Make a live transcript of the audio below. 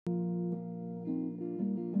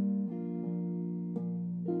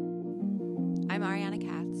I'm Ariana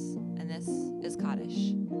Katz, and this is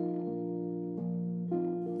Kaddish.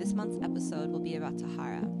 This month's episode will be about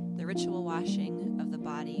taharah, the ritual washing of the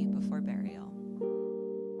body before burial.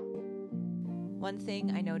 One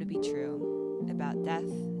thing I know to be true about death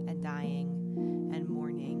and dying and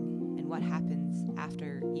mourning and what happens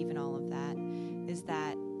after even all of that is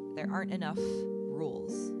that there aren't enough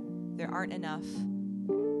rules. There aren't enough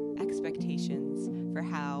expectations for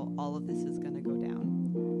how all of this is going to go down.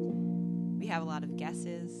 We have a lot of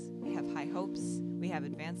guesses, we have high hopes, we have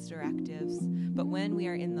advanced directives, but when we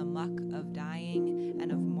are in the muck of dying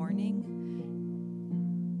and of mourning,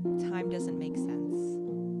 time doesn't make sense.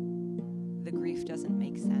 The grief doesn't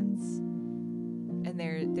make sense. And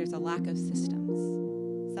there's a lack of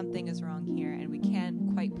systems. Something is wrong here, and we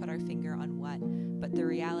can't quite put our finger on what, but the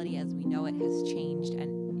reality as we know it has changed,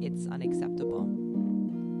 and it's unacceptable.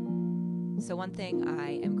 So one thing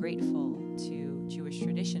I am grateful to Jewish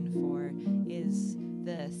tradition for is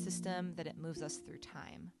the system that it moves us through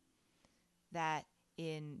time. That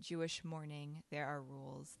in Jewish mourning, there are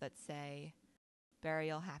rules that say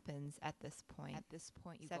burial happens at this point. At this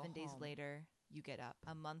point, you 7 days later, you get up.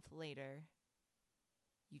 A month later,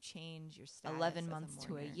 you change your status. 11 months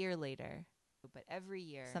to a year later. But every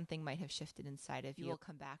year, something might have shifted inside of you. You will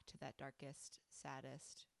come back to that darkest,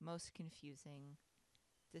 saddest, most confusing,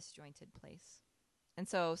 disjointed place. And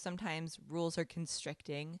so sometimes rules are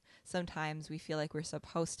constricting. Sometimes we feel like we're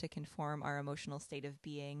supposed to conform our emotional state of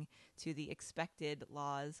being to the expected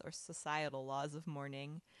laws or societal laws of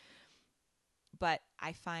mourning. But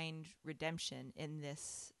I find redemption in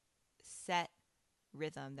this set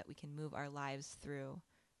rhythm that we can move our lives through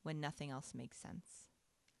when nothing else makes sense.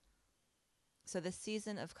 So this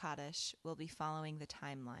season of Kaddish will be following the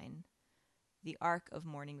timeline, the arc of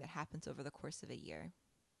mourning that happens over the course of a year.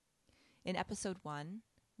 In episode 1,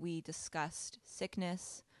 we discussed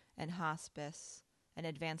sickness and hospice and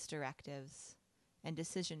advanced directives and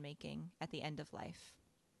decision-making at the end of life.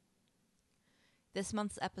 This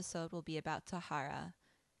month's episode will be about taharah,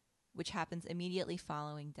 which happens immediately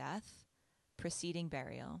following death, preceding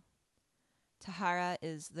burial. Taharah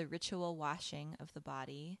is the ritual washing of the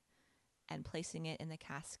body and placing it in the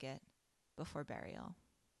casket before burial.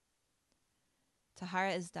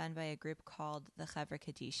 Taharah is done by a group called the Chevra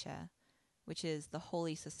Kadisha, which is the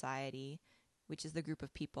Holy Society, which is the group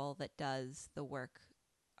of people that does the work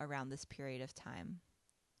around this period of time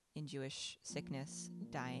in Jewish sickness,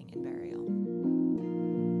 dying, and burial.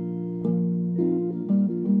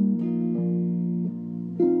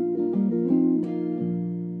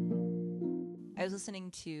 I was listening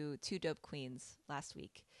to Two Dope Queens last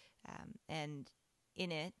week, and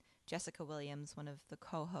in it, Jessica Williams, one of the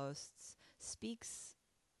co-hosts, speaks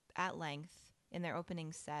at length in their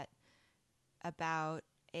opening set about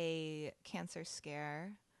a cancer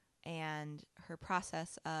scare and her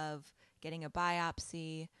process of getting a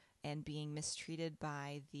biopsy and being mistreated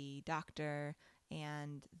by the doctor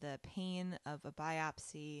and the pain of a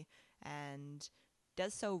biopsy, and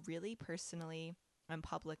does so really personally and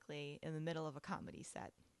publicly in the middle of a comedy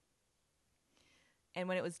set. And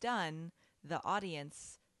when it was done, the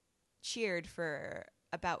audience cheered for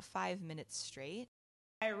about 5 minutes straight.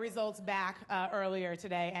 Results back earlier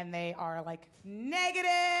today, and they are like negative.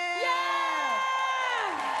 Yeah!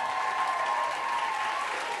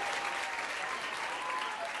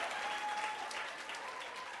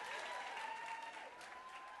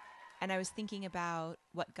 And I was thinking about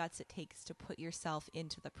what guts it takes to put yourself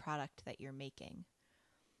into the product that you're making.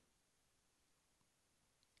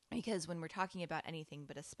 Because when we're talking about anything,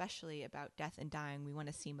 but especially about death and dying, we want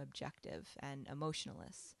to seem objective and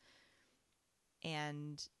emotionless.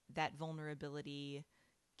 And that vulnerability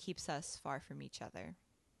keeps us far from each other.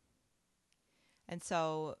 And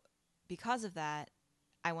so because of that,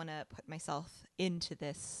 I want to put myself into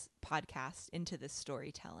this podcast, into this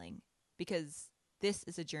storytelling, because this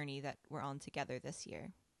is a journey that we're on together this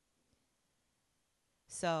year.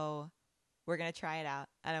 So we're going to try it out,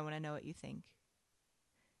 and I want to know what you think.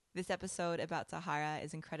 This episode about taharah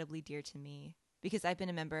is incredibly dear to me because I've been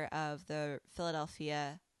a member of the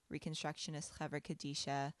Philadelphia Reconstructionist Chevra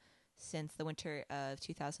Kadisha since the winter of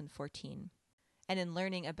 2014. And in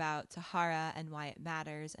learning about taharah and why it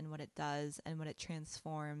matters and what it does and what it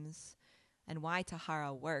transforms and why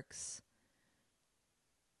taharah works,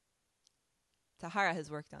 taharah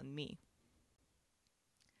has worked on me.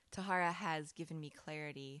 Taharah has given me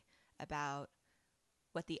clarity about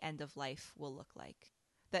what the end of life will look like.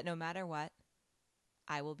 That no matter what,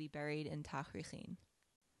 I will be buried in Tachrichin.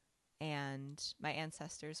 And my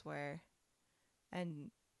ancestors were, and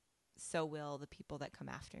so will the people that come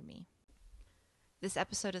after me. This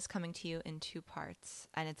episode is coming to you in 2 parts,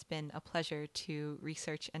 and it's been a pleasure to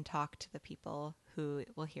research and talk to the people who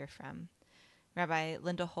we'll hear from. Rabbi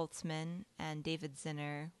Linda Holtzman and David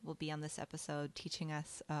Zinner will be on this episode teaching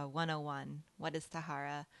us 101. What is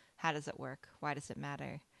taharah? How does it work? Why does it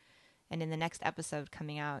matter? And in the next episode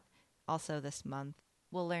coming out also this month,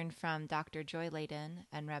 we'll learn from Dr. Joy Layden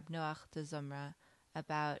and Reb Noach de Zumra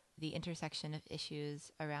about the intersection of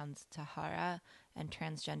issues around taharah and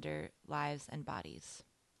transgender lives and bodies.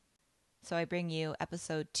 So I bring you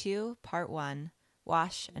episode 2, part 1,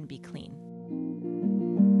 Wash and Be Clean.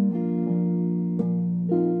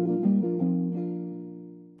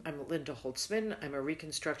 I'm Linda Holtzman. I'm a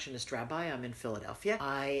Reconstructionist rabbi. I'm in Philadelphia.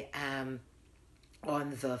 I am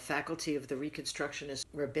on the faculty of the Reconstructionist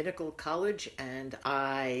Rabbinical College, and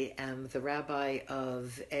I am the rabbi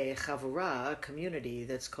of a Chavurah community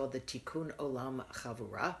that's called the Tikkun Olam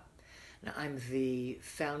Chavurah. Now, I'm the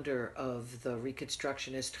founder of the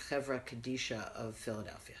Reconstructionist Chevra Kadisha of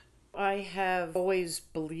Philadelphia. I have always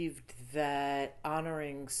believed that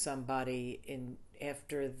honoring somebody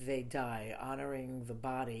after they die, honoring the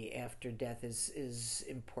body after death is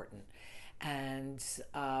important. And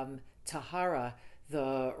taharah,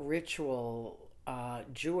 the ritual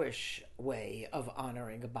Jewish way of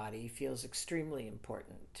honoring a body, feels extremely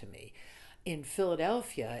important to me. In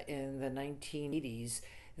Philadelphia in the 1980s,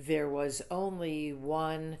 there was only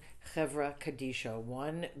one Chevra Kadisha,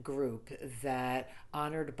 one group that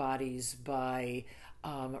honored bodies by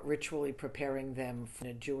ritually preparing them in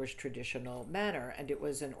a Jewish traditional manner, and it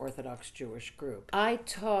was an Orthodox Jewish group. I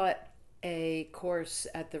taught a course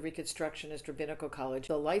at the Reconstructionist Rabbinical College.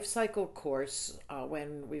 The life cycle course,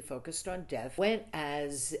 when we focused on death, went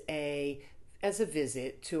as a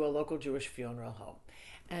visit to a local Jewish funeral home.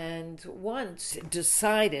 And once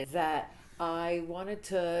decided that I wanted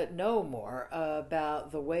to know more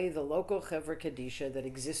about the way the local Chevra Kadisha that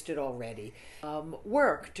existed already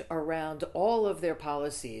worked around all of their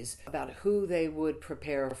policies about who they would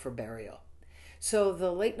prepare for burial. So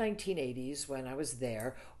the late 1980s, when I was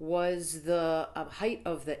there, was the height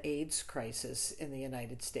of the AIDS crisis in the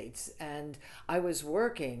United States. And I was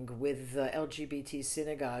working with the LGBT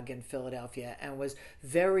synagogue in Philadelphia and was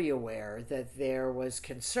very aware that there was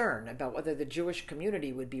concern about whether the Jewish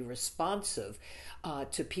community would be responsive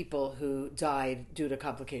to people who died due to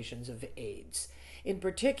complications of AIDS. In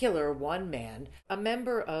particular, one man, a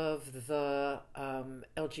member of the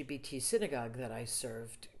LGBT synagogue that I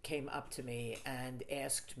served, came up to me and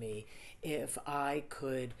asked me if I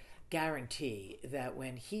could guarantee that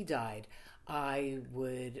when he died, I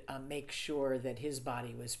would make sure that his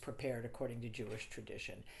body was prepared according to Jewish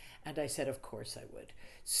tradition. And I said, of course I would.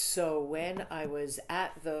 So when I was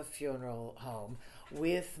at the funeral home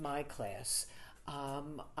with my class,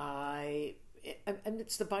 and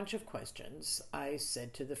it's a bunch of questions. I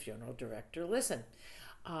said to the funeral director, listen,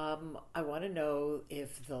 I want to know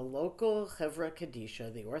if the local Chevra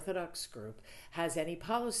Kadisha, the Orthodox group, has any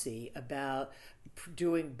policy about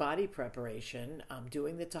doing body preparation,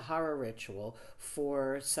 doing the taharah ritual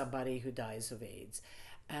for somebody who dies of AIDS.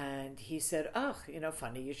 And he said, oh,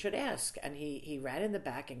 funny you should ask. And he ran in the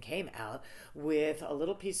back and came out with a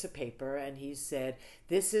little piece of paper, and he said,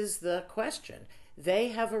 this is the question. They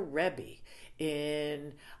have a Rebbe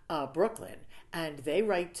in Brooklyn, and they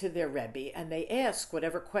write to their Rebbe and they ask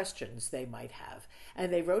whatever questions they might have.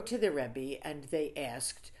 And they wrote to their Rebbe and they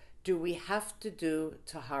asked, do we have to do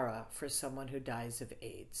taharah for someone who dies of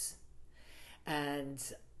AIDS? And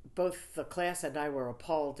both the class and I were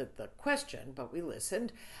appalled at the question, but we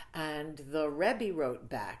listened. And the Rebbe wrote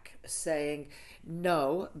back saying,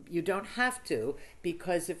 no, you don't have to,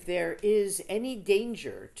 because if there is any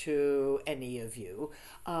danger to any of you,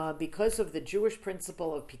 because of the Jewish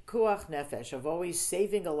principle of pikuach nefesh, of always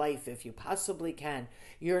saving a life if you possibly can,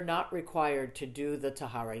 you're not required to do the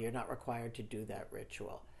tahara, you're not required to do that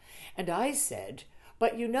ritual. And I said,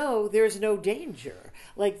 but there's no danger.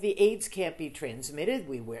 Like the AIDS can't be transmitted.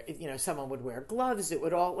 Someone would wear gloves. It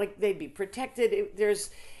would all, they'd be protected.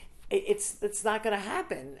 It's not going to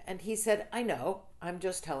happen. And he said, I know. I'm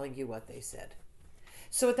just telling you what they said.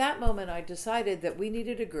 So at that moment, I decided that we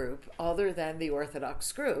needed a group other than the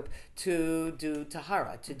Orthodox group to do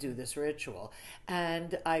taharah, to do this ritual.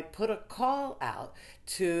 And I put a call out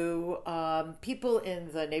to people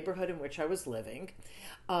in the neighborhood in which I was living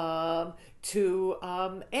to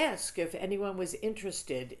ask if anyone was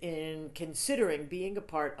interested in considering being a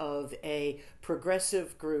part of a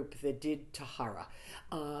progressive group that did taharah,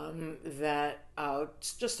 that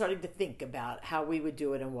just starting to think about how we would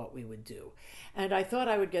do it and what we would do. And I thought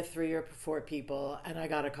I would get 3 or 4 people, and I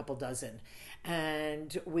got a couple dozen.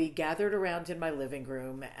 And we gathered around in my living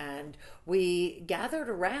room, and we gathered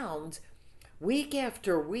around week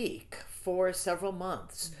after week for several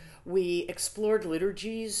months. We explored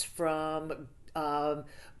liturgies from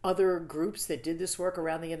other groups that did this work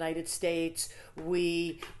around the United States.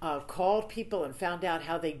 We called people and found out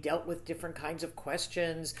how they dealt with different kinds of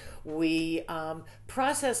questions. We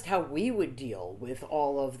processed how we would deal with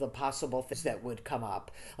all of the possible things that would come up.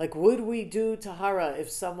 Like, would we do taharah if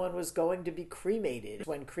someone was going to be cremated,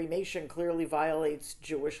 when cremation clearly violates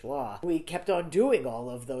Jewish law? We kept on doing all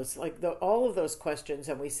of those, all of those questions,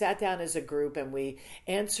 and we sat down as a group and we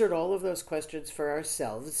answered all of those questions for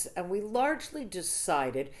ourselves, and we largely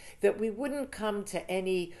decided that we wouldn't come to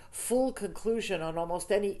any full conclusion on almost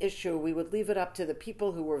any issue. We would leave it up to the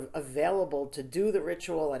people who were available to do the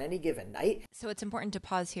ritual on any given night. So it's important to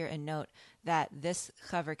pause here and note that this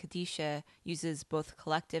Chevra Kadisha uses both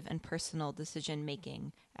collective and personal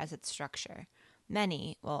decision-making as its structure.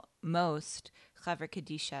 Most Chevra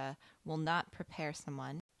Kadisha will not prepare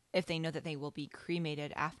someone if they know that they will be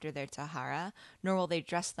cremated after their taharah, nor will they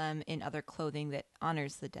dress them in other clothing that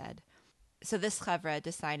honors the dead. So this Chevra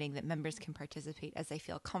deciding that members can participate as they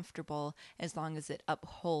feel comfortable as long as it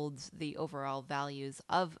upholds the overall values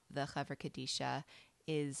of the Chevra Kadisha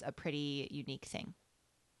is a pretty unique thing.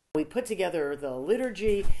 We put together the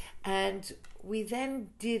liturgy and we then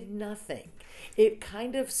did nothing. It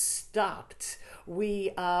kind of stopped.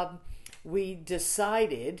 We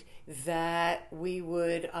decided that we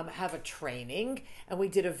would have a training, and we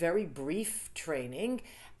did a very brief training.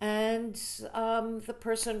 And the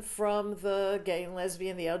person from the gay and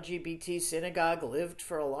lesbian, the LGBT synagogue lived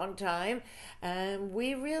for a long time. And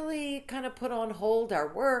we really kind of put on hold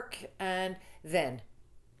our work. And then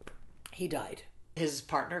he died. His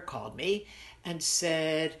partner called me and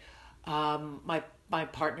said, my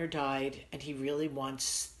partner died and he really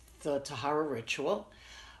wants the taharah ritual.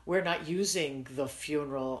 We're not using the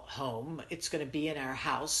funeral home. It's going to be in our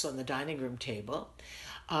house on the dining room table.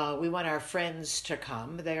 We want our friends to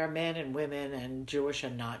come. They are men and women and Jewish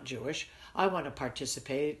and not Jewish. I want to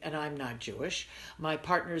participate and I'm not Jewish. My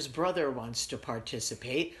partner's brother wants to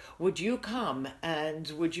participate. Would you come and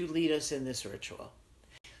would you lead us in this ritual?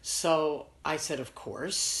 So I said, of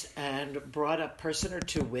course, and brought a person or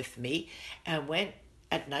two with me and went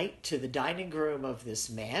at night to the dining room of this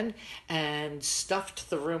man and stuffed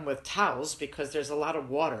the room with towels because there's a lot of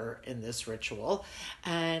water in this ritual,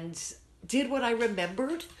 and did what I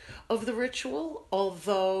remembered of the ritual,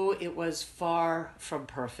 although it was far from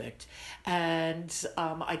perfect. And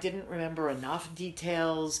I didn't remember enough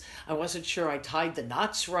details. I wasn't sure I tied the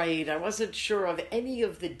knots right. I wasn't sure of any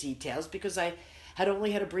of the details because I had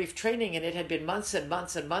only had a brief training and it had been months and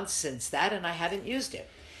months and months since that, and I hadn't used it.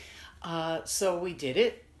 So we did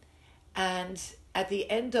it. And at the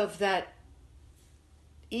end of that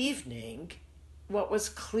evening, what was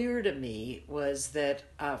clear to me was that,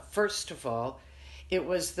 first of all, it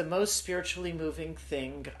was the most spiritually moving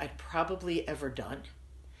thing I'd probably ever done.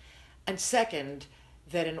 And second,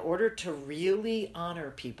 that in order to really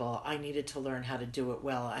honor people, I needed to learn how to do it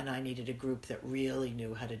well, and I needed a group that really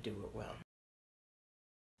knew how to do it well.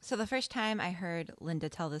 So the first time I heard Linda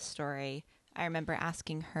tell this story, I remember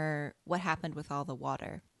asking her what happened with all the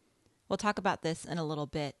water. We'll talk about this in a little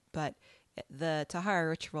bit, but the taharah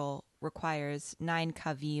ritual requires 9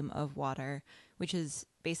 kavim of water, which is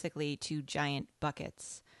basically 2 giant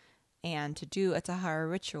buckets. And to do a taharah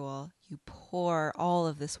ritual, you pour all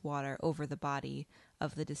of this water over the body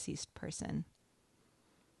of the deceased person.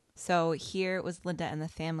 So here was Linda and the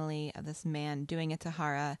family of this man doing a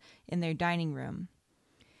taharah in their dining room.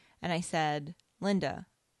 And I said, Linda,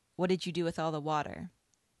 what did you do with all the water?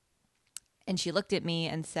 And she looked at me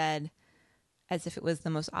and said, as if it was the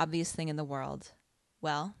most obvious thing in the world,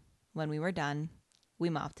 well, when we were done, we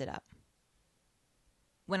mopped it up.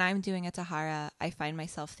 When I'm doing a taharah, I find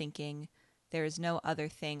myself thinking, there is no other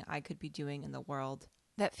thing I could be doing in the world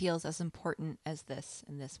that feels as important as this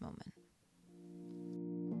in this moment.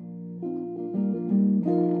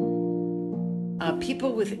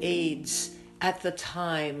 People with AIDS at the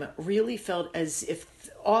time really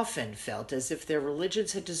often felt as if their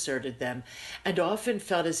religions had deserted them, and often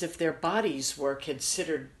felt as if their bodies were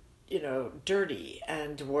considered, dirty,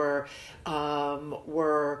 and were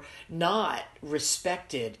were not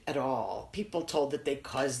respected at all. People told that they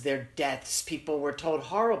caused their deaths. People were told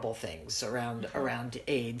horrible things around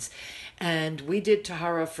AIDS. And we did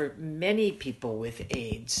taharah for many people with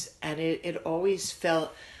AIDS. And it always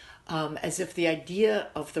felt as if the idea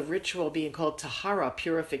of the ritual being called taharah,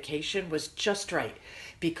 purification, was just right.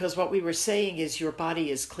 Because what we were saying is your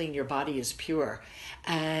body is clean, your body is pure.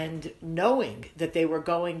 And knowing that they were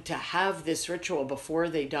going to have this ritual before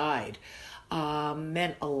they died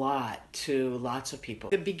meant a lot to lots of people.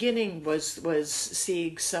 The beginning was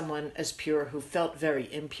seeing someone as pure who felt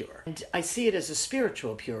very impure. And I see it as a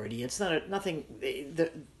spiritual purity. It's nothing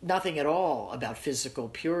at all about physical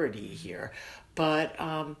purity here. But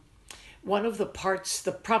one of the parts,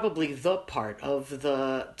 probably the part of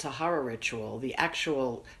the tahara ritual, the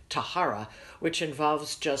actual tahara, which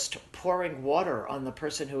involves just pouring water on the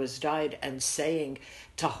person who has died and saying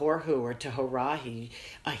tahorhu or tahorahi,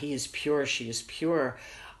 he is pure, she is pure,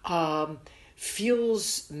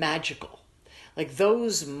 feels magical. Like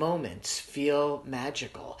those moments feel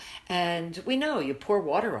magical. And we know you pour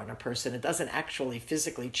water on a person, it doesn't actually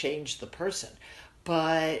physically change the person.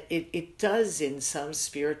 But it does in some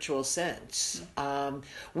spiritual sense.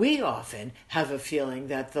 We often have a feeling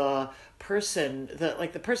that the person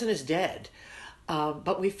is dead,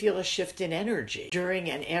 but we feel a shift in energy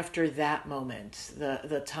during and after that moment,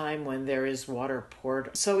 the time when there is water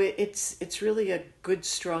poured. So it's really a good,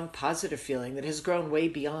 strong, positive feeling that has grown way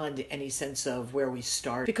beyond any sense of where we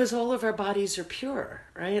start. Because all of our bodies are pure,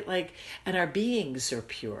 right? And our beings are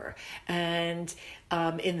pure. And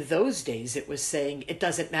in those days, it was saying it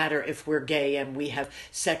doesn't matter if we're gay and we have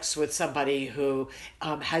sex with somebody who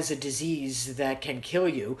has a disease that can kill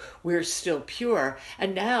you, we're still pure.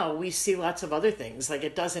 And now we see lots of other things, like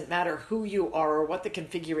it doesn't matter who you are or what the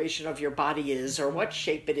configuration of your body is or what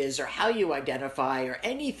shape it is or how you identify or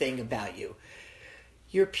anything about you.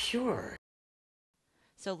 You're pure.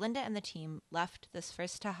 So Linda and the team left this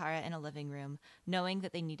first tahara in a living room, knowing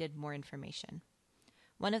that they needed more information.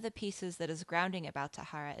 One of the pieces that is grounding about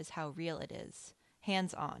tahara is how real it is,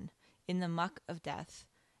 hands-on, in the muck of death,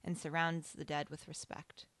 and surrounds the dead with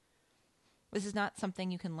respect. This is not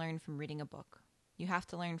something you can learn from reading a book. You have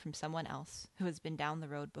to learn from someone else who has been down the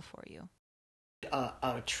road before you.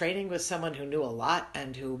 Training with someone who knew a lot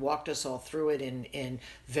and who walked us all through it in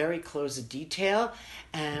very close detail,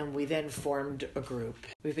 and we then formed a group.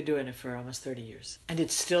 We've been doing it for almost 30 years. And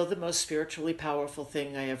it's still the most spiritually powerful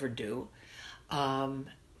thing I ever do. And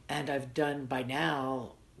I've done by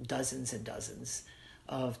now dozens and dozens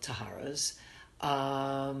of taharas.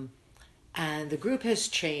 And the group has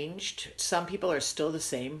changed. Some people are still the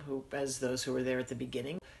same as those who were there at the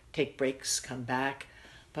beginning. Take breaks, come back.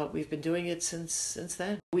 But we've been doing it since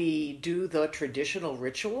then. We do the traditional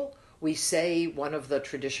ritual. We say one of the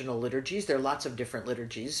traditional liturgies. There are lots of different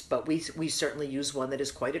liturgies, but we certainly use one that is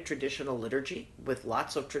quite a traditional liturgy with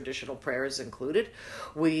lots of traditional prayers included.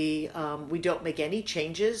 We don't make any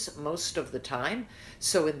changes most of the time.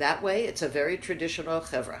 So in that way, it's a very traditional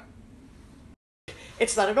Chevra.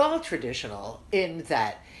 It's not at all traditional in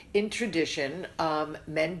that in tradition,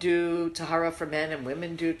 men do tahara for men and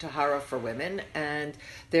women do tahara for women. And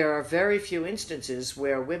there are very few instances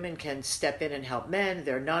where women can step in and help men.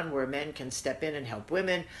 There are none where men can step in and help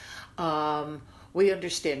women. We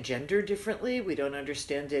understand gender differently. We don't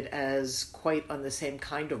understand it as quite on the same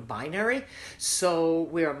kind of binary. So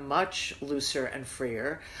we're much looser and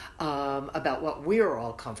freer about what we're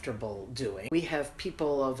all comfortable doing. We have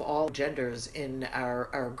people of all genders in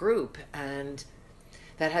our group, and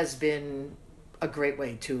that has been a great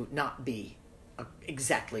way to not be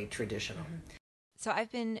exactly traditional. Mm-hmm. So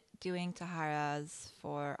I've been doing taharas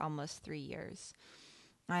for almost 3 years.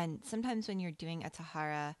 And sometimes when you're doing a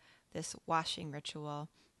tahara, this washing ritual,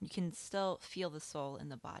 you can still feel the soul in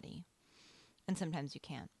the body. And sometimes you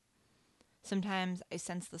can't. Sometimes I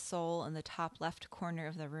sense the soul in the top left corner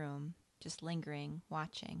of the room, just lingering,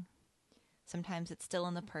 watching. Sometimes it's still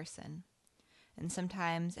in the person. And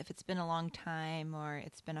sometimes, if it's been a long time or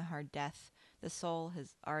it's been a hard death, the soul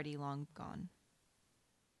has already long gone.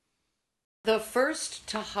 The first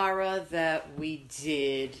tahara that we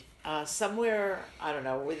did, somewhere, I don't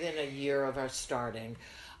know, within a year of our starting,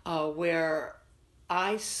 where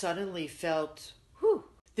I suddenly felt,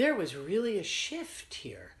 there was really a shift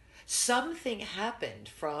here. Something happened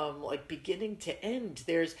from beginning to end.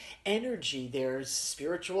 There's energy, there's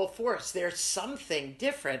spiritual force, there's something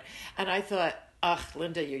different. And I thought,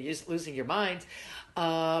 Linda, you're losing your mind.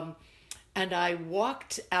 And I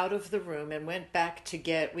walked out of the room and went back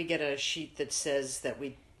we get a sheet that says that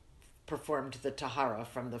we performed the tahara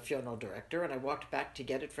from the funeral director. And I walked back to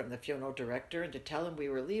get it from the funeral director and to tell him we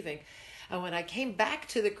were leaving. And when I came back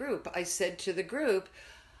to the group, I said to the group,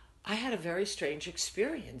 I had a very strange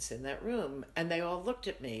experience in that room. And they all looked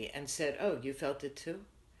at me and said, oh, you felt it too?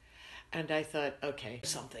 And I thought, okay,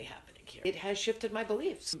 something happening here. It has shifted my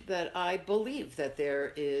beliefs, that I believe that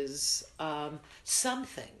there is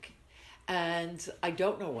something, and I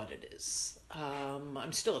don't know what it is.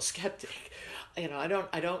 I'm still a skeptic. I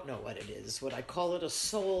don't know what it is. Would I call it a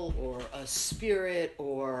soul or a spirit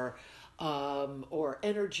or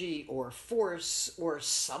energy or force or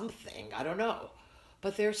something? I don't know.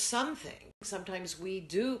 But there's something. Sometimes we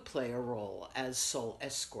do play a role as soul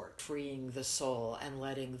escort, freeing the soul and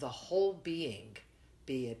letting the whole being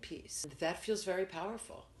be at peace. That feels very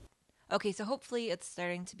powerful. Okay, so hopefully it's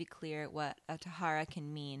starting to be clear what a taharah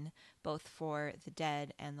can mean, both for the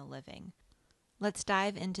dead and the living. Let's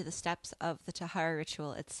dive into the steps of the taharah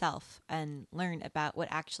ritual itself and learn about what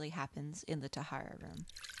actually happens in the taharah room.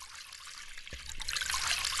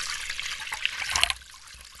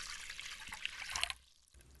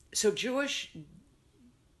 So Jewish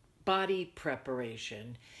body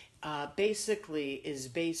preparation basically is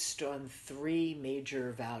based on three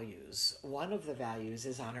major values. One of the values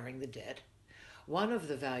is honoring the dead. One of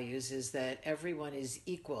the values is that everyone is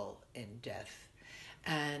equal in death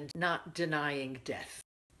and not denying death.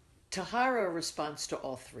 Tahara responds to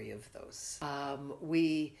all three of those.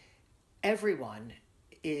 Everyone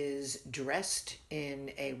is dressed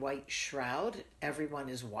in a white shroud. Everyone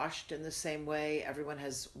is washed in the same way. Everyone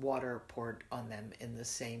has water poured on them in the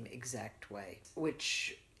same exact way,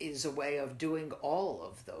 which is a way of doing all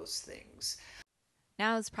of those things.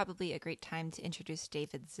 Now is probably a great time to introduce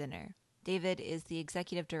David Zinner. David is the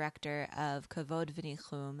executive director of Kavod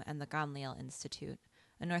and the Gamliel Institute,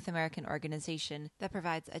 a North American organization that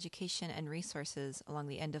provides education and resources along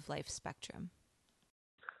the end-of-life spectrum.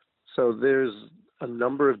 So there's a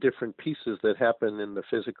number of different pieces that happen in the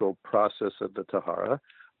physical process of the taharah.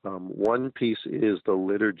 One piece is the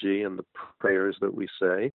liturgy and the prayers that we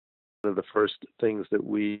say. One of the first things that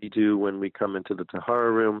we do when we come into the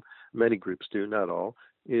taharah room, many groups do, not all,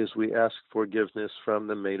 is we ask forgiveness from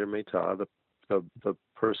the Meter Metah, the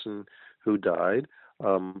person who died,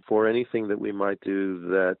 for anything that we might do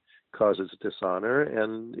that causes dishonor,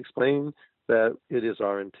 and explain that it is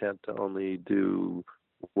our intent to only do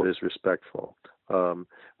what is respectful,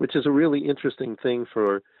 which is a really interesting thing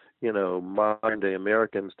for, modern day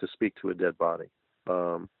Americans to speak to a dead body.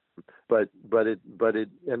 But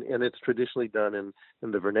it's traditionally done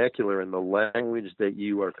in the vernacular, in the language that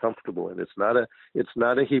you are comfortable in. It's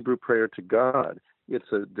not a Hebrew prayer to God.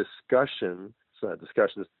 It's a discussion. It's not a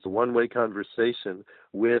discussion. It's a one-way conversation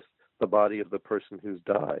with the body of the person who's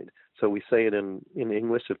died. So we say it in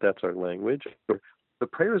English if that's our language. The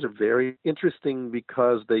prayers are very interesting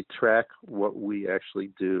because they track what we actually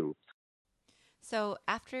do. So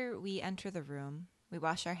after we enter the room, we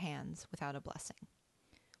wash our hands without a blessing.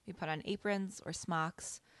 We put on aprons or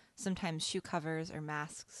smocks, sometimes shoe covers or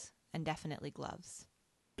masks, and definitely gloves.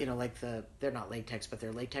 They're not latex, but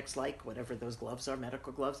they're latex-like, whatever those gloves are,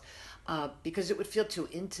 medical gloves, because it would feel too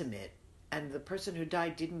intimate. And the person who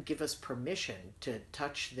died didn't give us permission to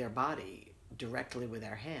touch their body directly with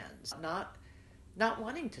our hands. Not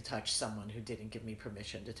wanting to touch someone who didn't give me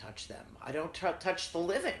permission to touch them. I don't touch the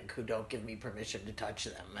living who don't give me permission to touch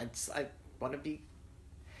them. I want to be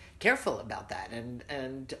careful about that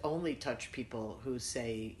and only touch people who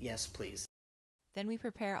say, yes, please. Then we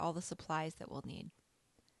prepare all the supplies that we'll need.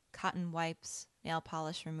 Cotton wipes, nail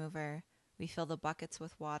polish remover, we fill the buckets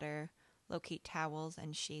with water, locate towels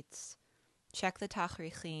and sheets, check the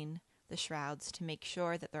tachrichin, the shrouds, to make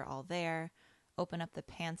sure that they're all there, open up the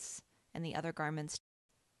pants and the other garments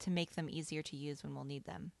to make them easier to use when we'll need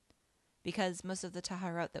them. Because most of the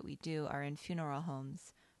taharot that we do are in funeral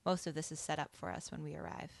homes, most of this is set up for us when we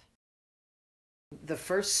arrive. The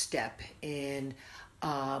first step in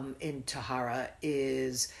tahara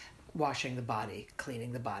is washing the body,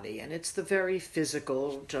 cleaning the body. And it's the very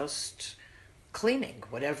physical, just cleaning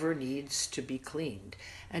whatever needs to be cleaned.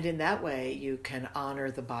 And in that way, you can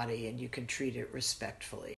honor the body and you can treat it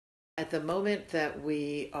respectfully. At the moment that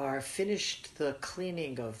we are finished the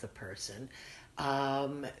cleaning of the person,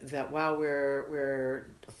 that while we're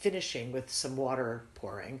finishing with some water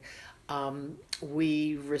pouring,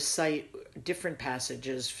 we recite different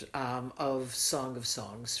passages of Song of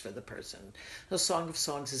Songs for the person. The Song of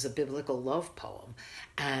Songs is a biblical love poem,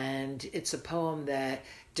 and it's a poem that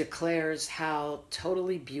declares how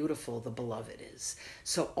totally beautiful the beloved is.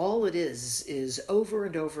 So all it is over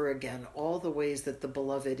and over again, all the ways that the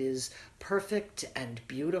beloved is perfect and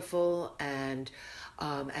beautiful, and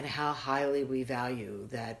how highly we value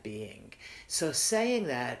that being. So saying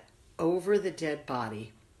that over the dead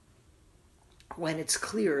body when it's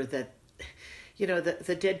clear that,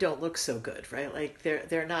 the dead don't look so good, right? Like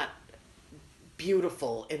they're not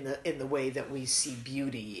beautiful in the way that we see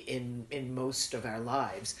beauty in most of our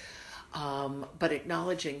lives. But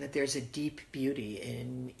acknowledging that there's a deep beauty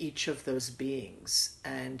in each of those beings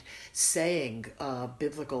and saying a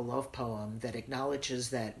biblical love poem that acknowledges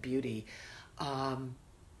that beauty,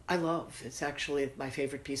 I love. It's actually my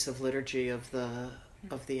favorite piece of liturgy of the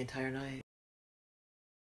entire night.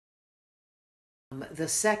 The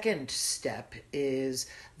second step is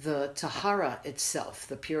the taharah itself,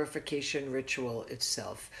 the purification ritual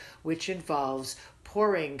itself, which involves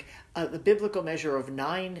pouring the biblical measure of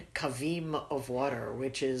 9 kavim of water,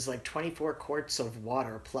 which is like 24 quarts of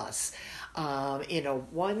water plus, in a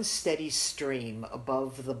one steady stream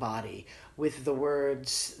above the body, with the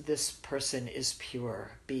words, "This person is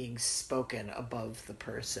pure," being spoken above the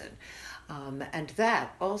person. And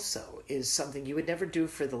that also is something you would never do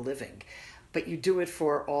for the living, but you do it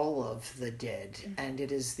for all of the dead, and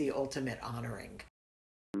it is the ultimate honoring.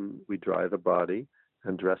 We dry the body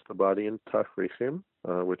and dress the body in tachrichim,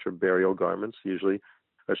 which are burial garments, usually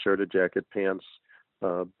a shirt, a jacket, pants,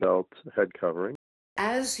 belt, head covering.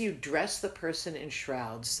 As you dress the person in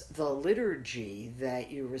shrouds, the liturgy that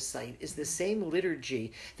you recite is the same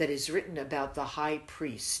liturgy that is written about the high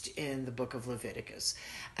priest in the book of Leviticus.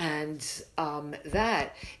 And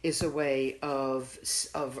that is a way of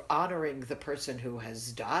honoring the person who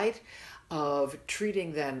has died, of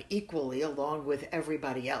treating them equally along with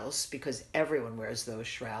everybody else, because everyone wears those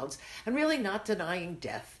shrouds, and really not denying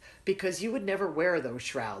death, because you would never wear those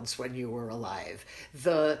shrouds when you were alive.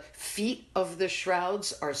 The feet of the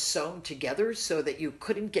shrouds are sewn together so that you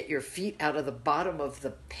couldn't get your feet out of the bottom of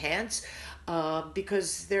the pants,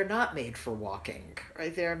 because they're not made for walking,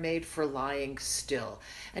 right? They're made for lying still.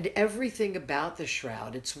 And everything about the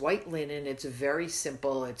shroud, it's white linen, it's very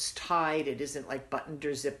simple, it's tied, it isn't like buttoned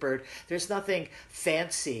or zippered. There's nothing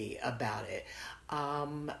fancy about it.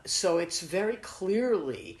 So it's very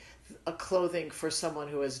clearly a clothing for someone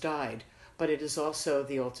who has died, but it is also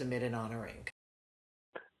the ultimate in honoring.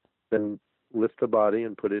 Then lift the body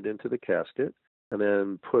and put it into the casket, and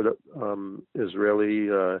then put Israeli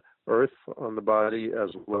earth on the body,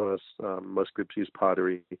 as well as most groups use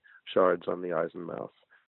pottery shards on the eyes and mouth.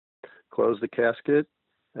 Close the casket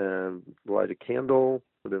and light a candle,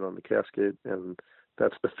 put it on the casket, and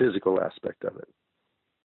that's the physical aspect of it.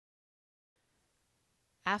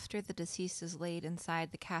 After the deceased is laid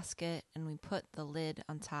inside the casket and we put the lid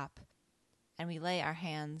on top, and we lay our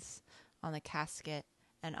hands on the casket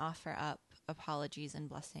and offer up apologies and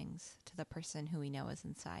blessings to the person who we know is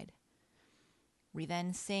inside. We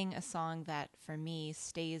then sing a song that, for me,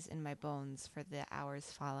 stays in my bones for the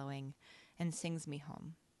hours following and sings me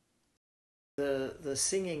home. The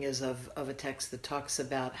singing is of a text that talks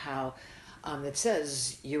about how it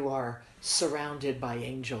says you are surrounded by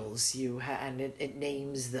angels. And it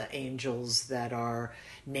names the angels that are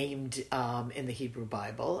named in the Hebrew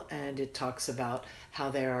Bible, and it talks about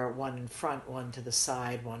how there are one in front, one to the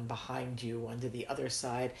side, one behind you, one to the other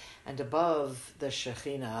side, and above the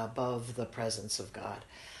Shekhinah, above the presence of God,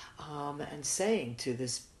 and saying to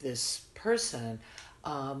this person,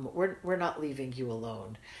 we're not leaving you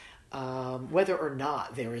alone. Whether or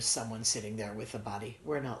not there is someone sitting there with a body,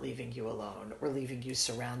 we're not leaving you alone. We're leaving you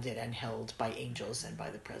surrounded and held by angels and by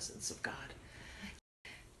the presence of God.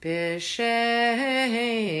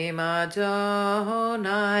 B'Shem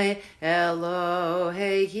Adonai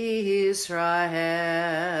Elohei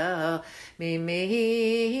Yisrael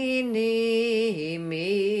Mimini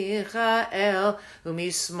Michael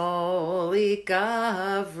Umismoli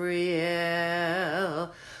Gavriel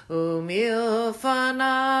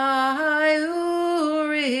Umilfanai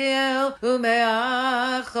Uriel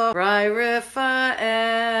Umeachori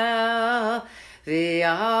Raphael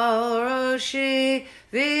V'al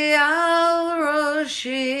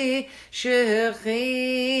Roshi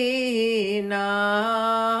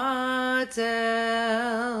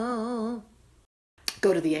Shechinatel.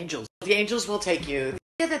 Go to the angels. The angels will take you.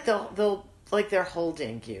 Yeah, that they'll like they're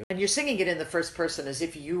holding you, and you're singing it in the first person as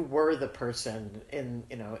if you were the person in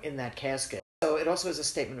that casket. So it also is a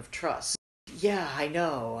statement of trust. Yeah, I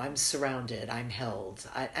know, I'm surrounded, I'm held.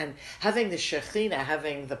 And having the Shekhinah,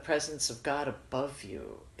 having the presence of God above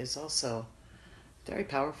you, is also very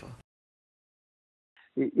powerful.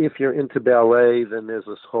 If you're into ballet, then there's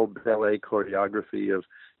this whole ballet choreography of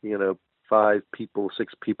 5 people,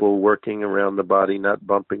 6 people working around the body, not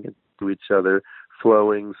bumping into each other,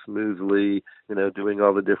 flowing smoothly, doing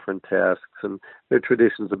all the different tasks. And there are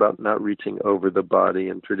traditions about not reaching over the body,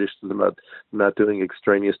 and traditions about not doing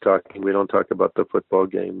extraneous talking. We don't talk about the football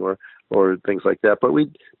game or or things like that.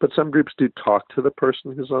 But some groups do talk to the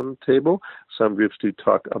person who's on the table. Some groups do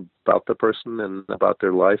talk about the person and about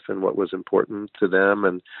their life and what was important to them.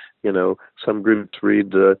 And, some groups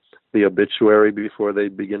read the obituary before they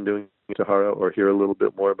begin doing taharah or hear a little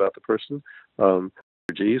bit more about the person.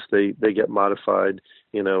 They get modified.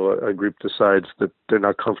 A group decides that they're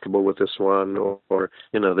not comfortable with this one, or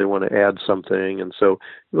they want to add something, and so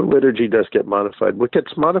the liturgy does get modified. What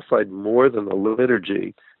gets modified more than the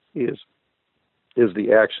liturgy is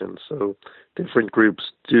the action. So different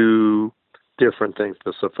groups do different things.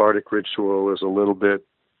 The Sephardic ritual is a little bit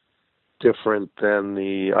different than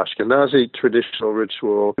the Ashkenazi traditional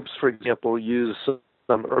ritual. Groups, for example, use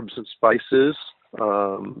some herbs and spices,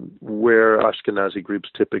 where Ashkenazi groups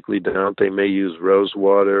typically don't. They may use rose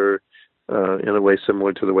water in a way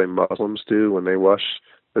similar to the way Muslims do when they wash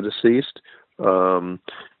the deceased.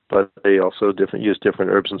 But they also use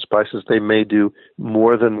different herbs and spices. They may do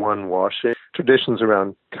more than one washing. Traditions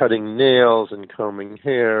around cutting nails and combing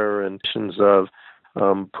hair, and traditions of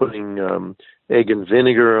putting egg and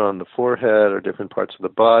vinegar on the forehead or different parts of the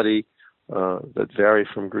body that vary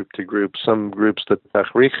from group to group. Some groups, the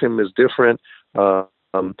tachrichim is different.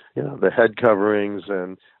 The head coverings,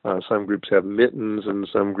 and some groups have mittens, and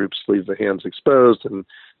some groups leave the hands exposed, and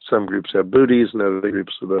some groups have booties, and other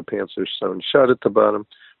groups the pants are sewn shut at the bottom.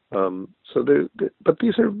 But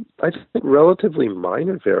these are, I think, relatively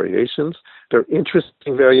minor variations. They're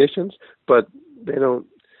interesting variations, but they don't.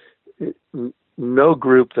 No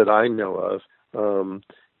group that I know of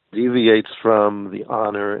deviates from the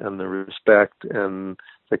honor and the respect and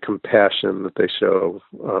the compassion that they show.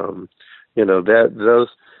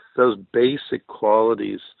 Those basic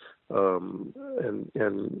qualities and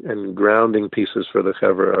grounding pieces for the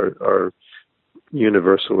Chevra are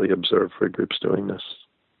universally observed for groups doing this.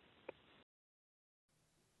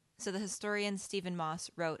 So the historian Stephen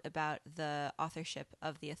Moss wrote about the authorship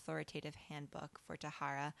of the authoritative handbook for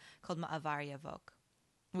taharah called Ma'avar Yavok.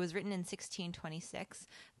 It was written in 1626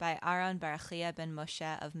 by Aaron Barachia ben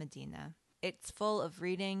Moshe of Medina. It's full of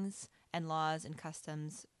readings and laws and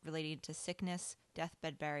customs related to sickness,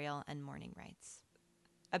 deathbed burial, and mourning rites.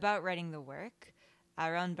 About writing the work,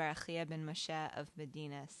 Aaron Barachia ben Moshe of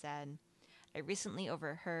Medina said, "I recently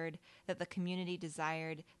overheard that the community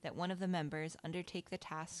desired that one of the members undertake the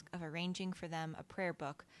task of arranging for them a prayer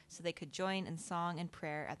book so they could join in song and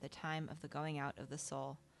prayer at the time of the going out of the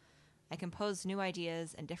soul. I composed new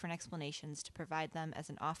ideas and different explanations to provide them as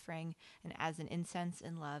an offering and as an incense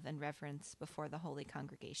in love and reverence before the holy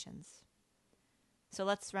congregations." So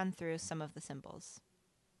let's run through some of the symbols.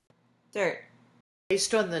 Dirt.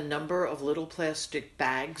 Based on the number of little plastic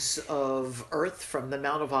bags of earth from the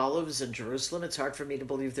Mount of Olives in Jerusalem, it's hard for me to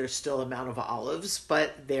believe there's still a Mount of Olives,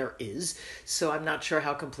 but there is. So I'm not sure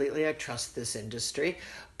how completely I trust this industry.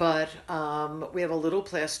 But we have a little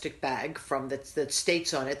plastic bag that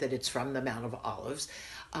states on it that it's from the Mount of Olives.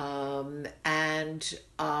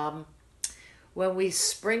 When we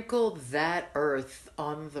sprinkle that earth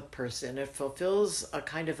on the person, it fulfills a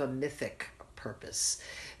kind of a mythic purpose.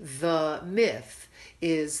 The myth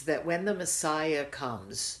is that when the Messiah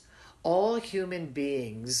comes, all human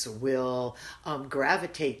beings will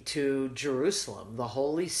gravitate to Jerusalem, the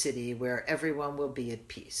holy city where everyone will be at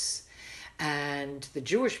peace. And the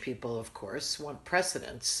Jewish people, of course, want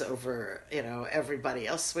precedence over, everybody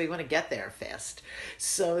else. We want to get there fast.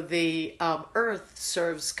 So the earth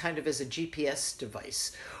serves kind of as a GPS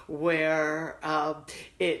device where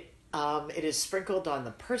it is sprinkled on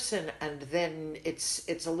the person, and then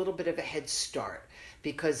it's a little bit of a head start,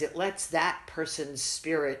 because it lets that person's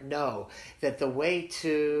spirit know that the way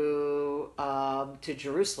to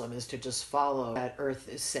Jerusalem is to just follow that earth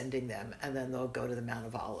is sending them, and then they'll go to the Mount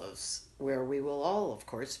of Olives, where we will all, of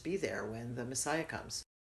course, be there when the Messiah comes.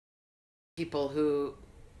 People who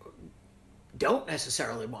don't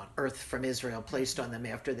necessarily want earth from Israel placed on them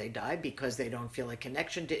after they die because they don't feel a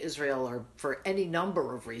connection to Israel, or for any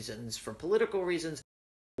number of reasons, for political reasons.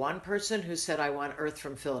 One person who said, "I want earth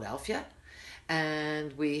from Philadelphia."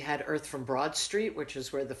 And we had earth from Broad Street, which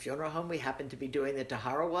is where the funeral home we happened to be doing the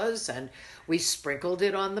taharah was, and we sprinkled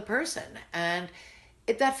it on the person. And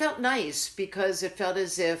that felt nice, because it felt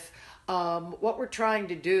as if what we're trying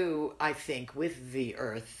to do, I think, with the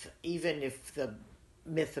earth, even if the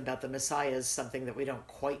myth about the Messiah is something that we don't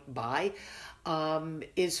quite buy,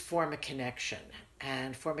 is form a connection.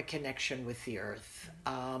 and form a connection with the earth.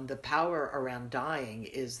 The power around dying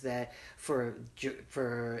is that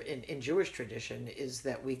in Jewish tradition is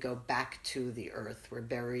that we go back to the earth. We're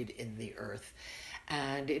buried in the earth.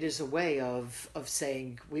 And it is a way of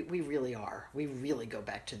saying we really are. We really go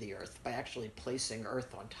back to the earth by actually placing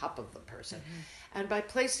earth on top of the person. Mm-hmm. And by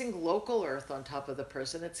placing local earth on top of the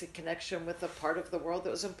person, it's a connection with a part of the world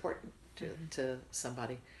that was important to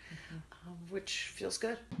somebody, which feels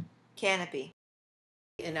good. Canopy.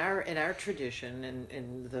 In our tradition,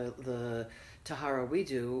 in the taharah we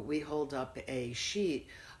do, we hold up a sheet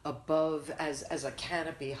above as a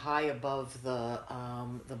canopy high above the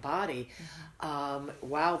body,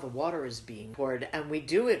 while the water is being poured, and we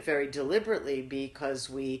do it very deliberately because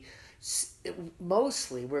we're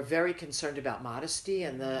very concerned about modesty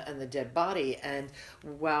and the dead body, and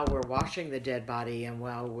while we're washing the dead body and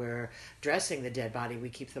while we're dressing the dead body, we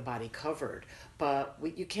keep the body covered. But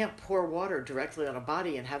you can't pour water directly on a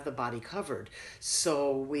body and have the body covered,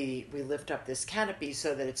 so we lift up this canopy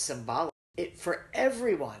so that it's symbolic. For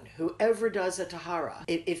everyone who ever does a taharah,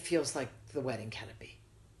 it feels like the wedding canopy.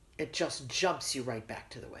 It just jumps you right back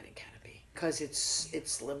to the wedding canopy because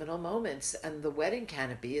it's liminal moments, and the wedding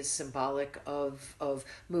canopy is symbolic of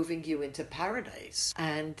moving you into paradise,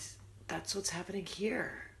 and that's what's happening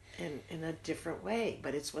here in a different way,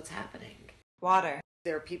 but it's what's happening. Water.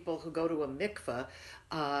 There are people who go to a mikveh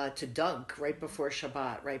to dunk right before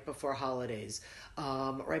Shabbat, right before holidays,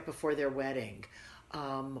 right before their wedding.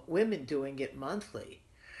 Women doing it monthly,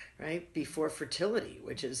 right, before fertility,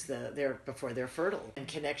 which is before they're fertile, and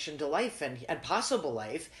connection to life and possible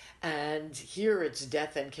life. And here it's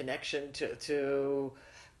death and connection to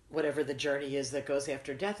whatever the journey is that goes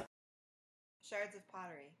after death. Shards of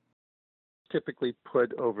pottery. Typically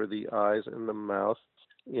put over the eyes and the mouth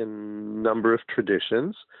in a number of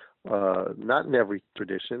traditions, not in every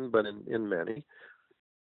tradition, but in many.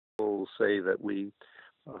 We'll say that we,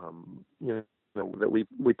 that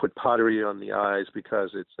we put pottery on the eyes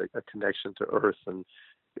because it's a connection to earth, and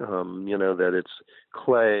that it's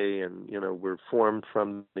clay, and we're formed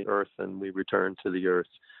from the earth and we return to the earth.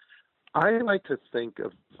 I like to think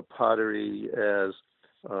of the pottery as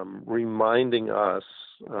reminding us,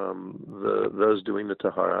 those doing the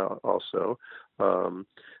taharah also,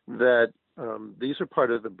 that these are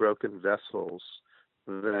part of the broken vessels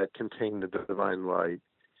that contain the divine light,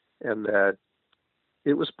 and that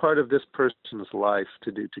it was part of this person's life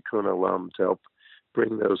to do tikkun olam, to help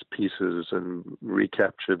bring those pieces and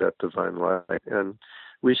recapture that divine light. And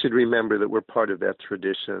we should remember that we're part of that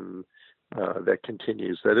tradition that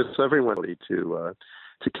continues, that it's everyone to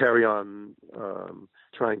carry on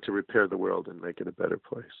trying to repair the world and make it a better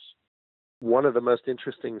place. One of the most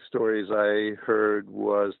interesting stories I heard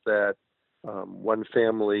was that one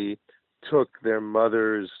family took their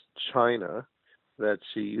mother's china that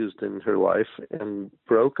she used in her life and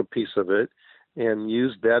broke a piece of it and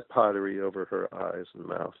used that pottery over her eyes and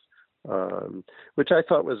mouth, which I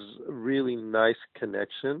thought was a really nice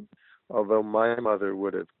connection, although my mother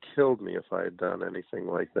would have killed me if I had done anything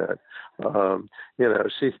like that.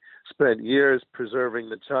 She spent years preserving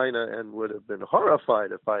the china and would have been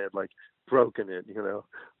horrified if I had broken it,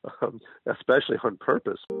 especially on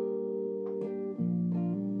purpose.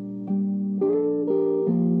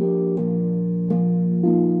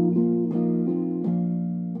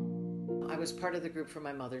 I was part of the group for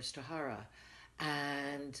my mother's taharah,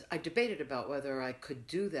 and I debated about whether I could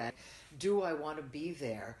do that. Do I want to be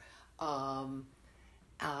there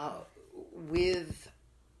with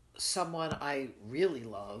someone I really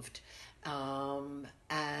loved?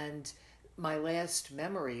 And my last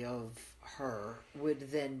memory of her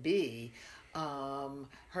would then be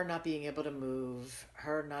her not being able to move,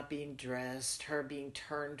 her not being dressed, her being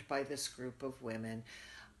turned by this group of women.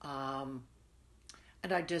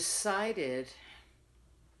 And I decided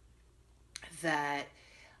that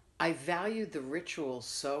I valued the ritual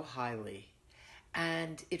so highly,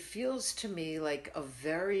 and it feels to me like a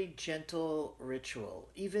very gentle ritual.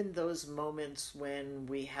 Even those moments when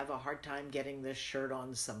we have a hard time getting this shirt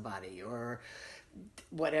on somebody or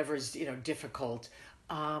whatever's difficult,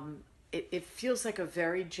 it feels like a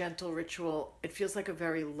very gentle ritual. It feels like a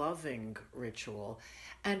very loving ritual.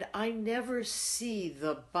 And I never see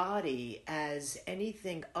the body as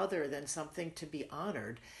anything other than something to be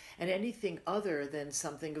honored and anything other than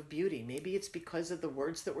something of beauty. Maybe it's because of the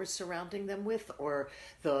words that we're surrounding them with or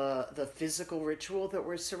the physical ritual that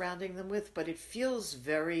we're surrounding them with, but it feels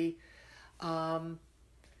very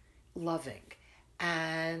loving.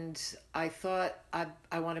 And I thought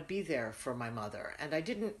I want to be there for my mother. And I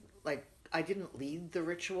didn't lead the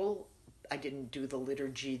ritual. I didn't do the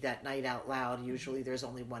liturgy that night out loud. Usually there's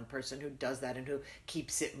only one person who does that and who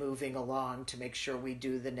keeps it moving along to make sure we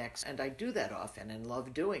do the next. And I do that often and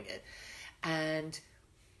love doing it. And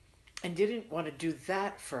didn't want to do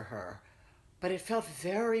that for her. But it felt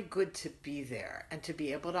very good to be there and to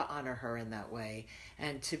be able to honor her in that way,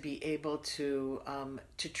 and to be able to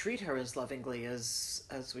treat her as lovingly as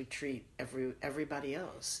we treat everybody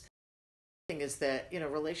else. The thing is that, you know,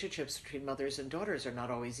 relationships between mothers and daughters are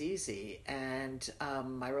not always easy, and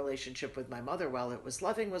my relationship with my mother, while it was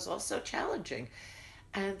loving, was also challenging,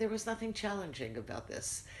 and there was nothing challenging about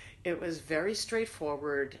this. It was very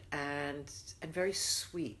straightforward and very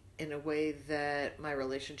sweet in a way that my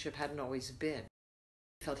relationship hadn't always been.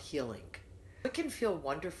 It felt healing. It can feel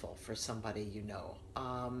wonderful for somebody, you know.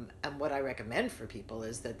 And what I recommend for people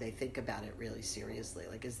is that they think about it really seriously.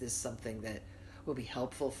 Like, is this something that will be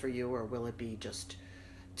helpful for you, or will it be just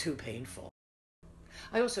too painful?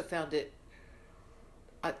 I also found it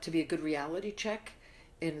to be a good reality check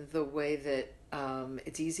in the way that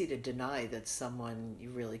it's easy to deny that someone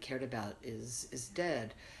you really cared about is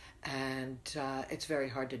dead. And it's very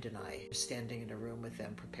hard to deny standing in a room with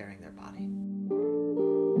them preparing their body.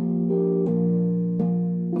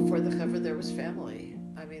 Before the Chevra, there was family.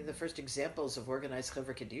 I mean, the first examples of organized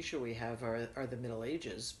Chevra Kadisha we have are the Middle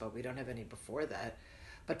Ages, but we don't have any before that.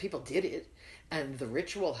 But people did it, and the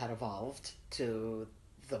ritual had evolved to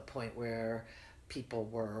the point where people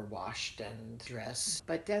were washed and dressed.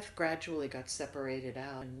 But death gradually got separated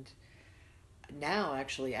out, and now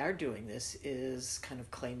actually our doing this is kind of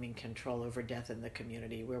claiming control over death in the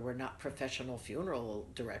community, where we're not professional funeral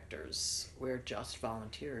directors, we're just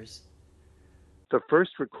volunteers. The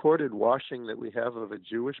first recorded washing that we have of a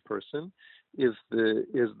Jewish person is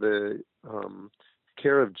the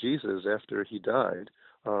care of Jesus after he died.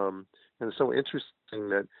 And it's so interesting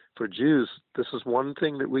that for Jews, this is one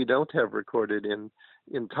thing that we don't have recorded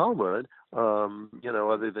in Talmud,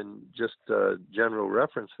 other than just general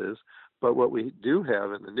references. But what we do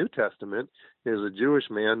have in the New Testament is a Jewish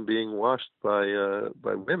man being washed by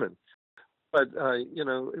women. But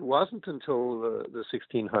it wasn't until the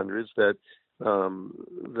 1600s that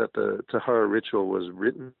the taharah ritual was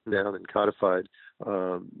written down and codified,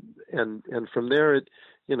 and from there it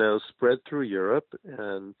spread through Europe,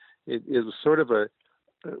 and it was sort of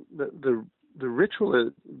the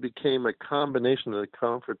ritual became a combination of the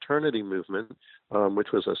confraternity movement,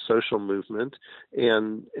 which was a social movement,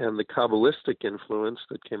 and the Kabbalistic influence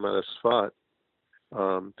that came out of Sfat,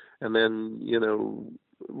 and then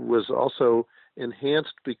was also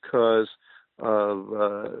enhanced because of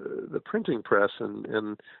the printing press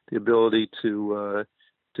and the ability to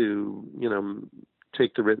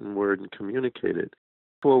take the written word and communicate it.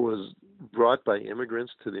 It was brought by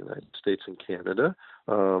immigrants to the United States and Canada,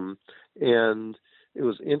 and it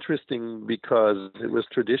was interesting because it was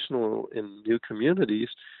traditional in new communities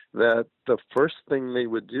that the first thing they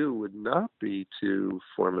would do would not be to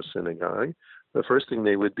form a synagogue. The first thing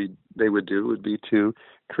they would do would be to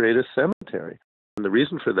create a cemetery. And the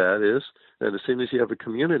reason for that is that as soon as you have a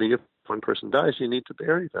community, if one person dies, you need to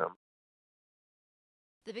bury them.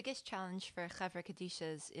 The biggest challenge for Chevra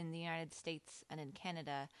Kadishas in the United States and in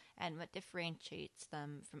Canada, and what differentiates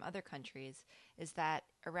them from other countries, is that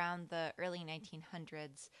around the early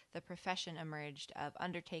 1900s, the profession emerged of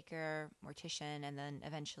undertaker, mortician, and then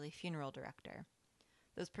eventually funeral director.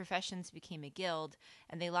 Those professions became a guild,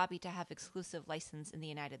 and they lobbied to have exclusive license in the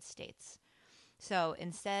United States. So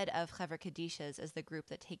instead of Chevra Kadishas as the group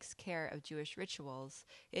that takes care of Jewish rituals,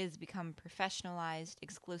 it has become professionalized,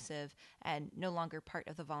 exclusive, and no longer part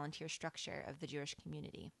of the volunteer structure of the Jewish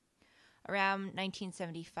community. Around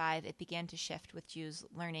 1975, it began to shift, with Jews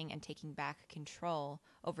learning and taking back control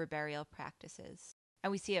over burial practices. And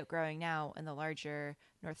we see it growing now in the larger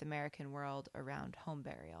North American world around home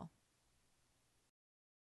burial.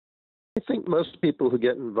 I think most people who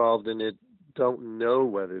get involved in it don't know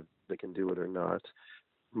whether they can do it or not.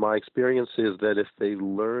 My experience is that if they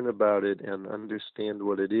learn about it and understand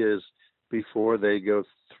what it is before they go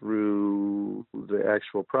through the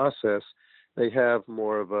actual process, they have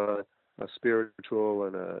more of a spiritual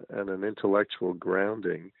and an intellectual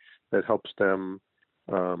grounding that helps them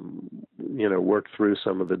work through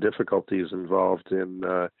some of the difficulties involved in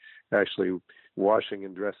actually washing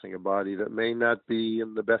and dressing a body that may not be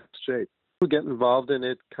in the best shape. Who get involved in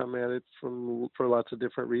it come at it for lots of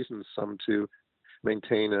different reasons. Some to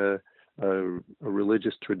maintain a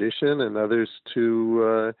religious tradition, and others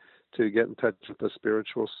to get in touch with the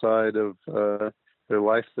spiritual side of their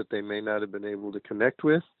life that they may not have been able to connect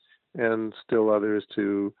with, and still others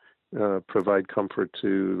to provide comfort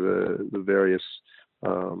to the various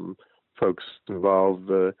folks involved,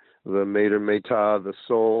 the mater meta, the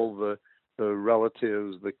soul, the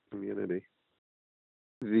relatives, the community.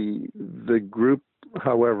 The group,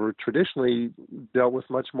 however, traditionally dealt with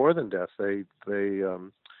much more than death. They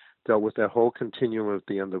dealt with that whole continuum at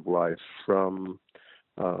the end of life, from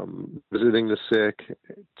visiting the sick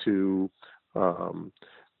to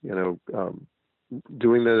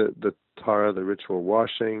doing the taharah, the ritual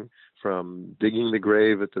washing, from digging the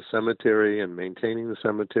grave at the cemetery and maintaining the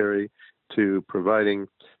cemetery, to providing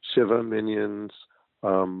Shiva minions.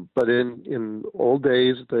 But in old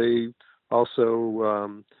days, they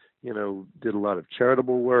also, did a lot of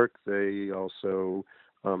charitable work. They also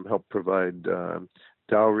helped provide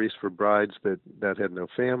dowries for brides that had no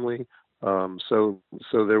family. So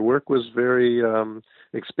their work was very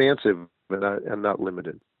expansive and not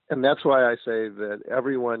limited. And that's why I say that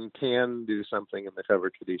everyone can do something in the Chevra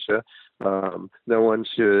Kadisha. No one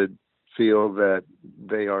should feel that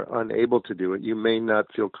they are unable to do it. You may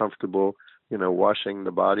not feel comfortable, washing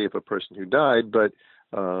the body of a person who died, but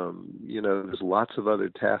there's lots of other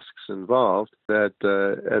tasks involved that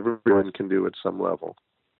everyone can do at some level.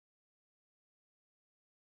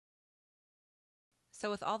 So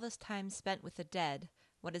with all this time spent with the dead,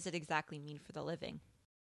 what does it exactly mean for the living?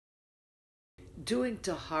 Doing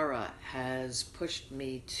taharah has pushed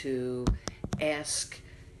me to ask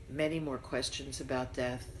many more questions about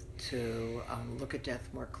death, to look at death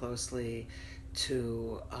more closely,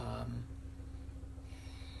 to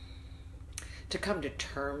come to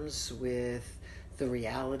terms with the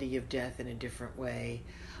reality of death in a different way.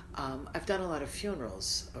 I've done a lot of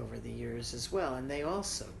funerals over the years as well, and they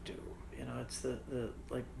also do. It's the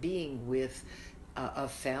like being with a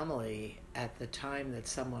family at the time that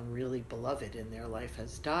someone really beloved in their life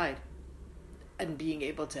has died, and being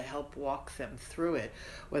able to help walk them through it,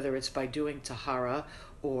 whether it's by doing taharah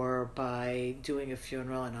or by doing a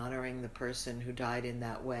funeral and honoring the person who died in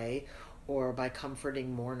that way, or by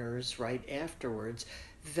comforting mourners right afterwards,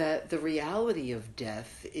 that the reality of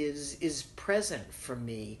death is present for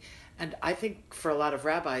me. And I think for a lot of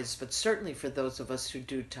rabbis, but certainly for those of us who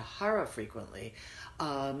do taharah frequently,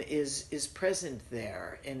 is present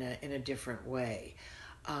there in a different way.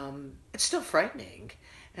 It's still frightening,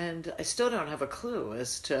 and I still don't have a clue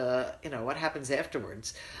as to what happens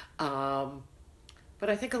afterwards, but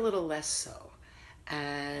I think a little less so.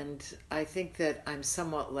 And I think that I'm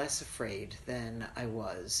somewhat less afraid than I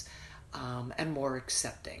was, and more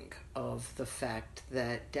accepting of the fact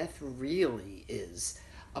that death really is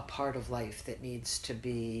a part of life that needs to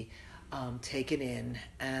be taken in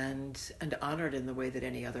and honored in the way that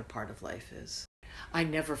any other part of life is. I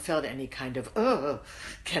never felt any kind of,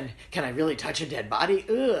 can I really touch a dead body?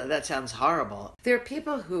 That sounds horrible. There are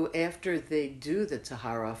people who, after they do the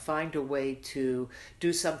taharah, find a way to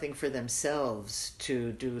do something for themselves,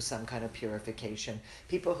 to do some kind of purification.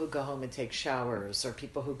 People who go home and take showers, or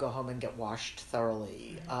people who go home and get washed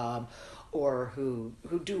thoroughly, or who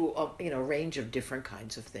do a range of different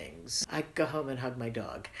kinds of things. I go home and hug my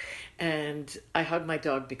dog, and I hug my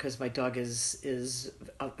dog because my dog is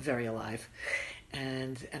very alive,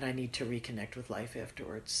 and I need to reconnect with life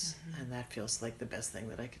afterwards, and that feels like the best thing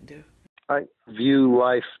that I can do. I view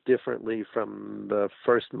life differently from the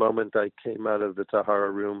first moment I came out of the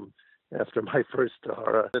tahara room after my first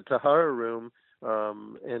tahara. The tahara room,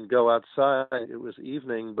 and go outside. It was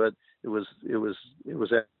evening, but it was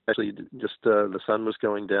actually just the sun was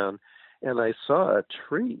going down, and I saw a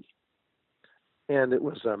tree, and it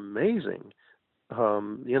was amazing.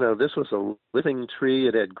 This was a living tree.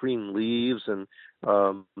 It had green leaves, and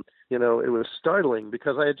it was startling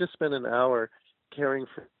because I had just spent an hour caring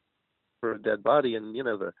for a dead body, and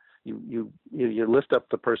you lift up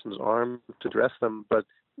the person's arm to dress them, but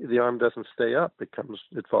the arm doesn't stay up. It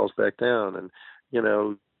falls back down, and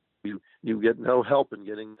you get no help in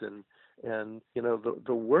getting in. And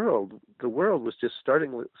the world was just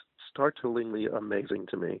startlingly amazing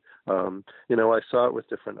to me. I saw it with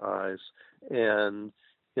different eyes, and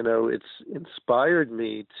it's inspired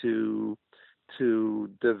me to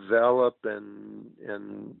develop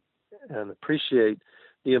and appreciate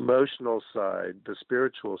the emotional side, the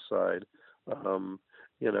spiritual side, of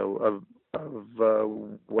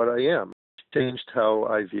what I am. Changed how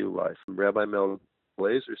I view life. Rabbi Mel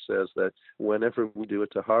Blazer says that whenever we do a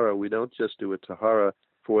tahara, we don't just do a tahara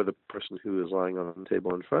for the person who is lying on the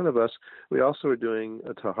table in front of us. We also are doing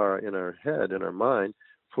a tahara in our head, in our mind,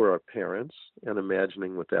 for our parents, and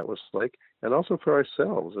imagining what that was like, and also for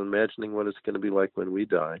ourselves, imagining what it's going to be like when we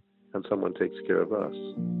die and someone takes care of us.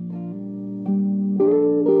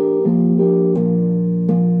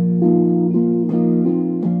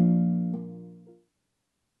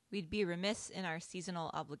 We'd be remiss in our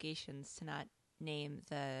seasonal obligations to not name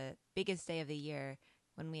the biggest day of the year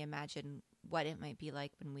when we imagine what it might be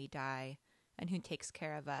like when we die and who takes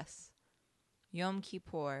care of us. Yom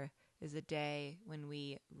Kippur is a day when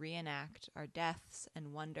we reenact our deaths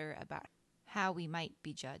and wonder about how we might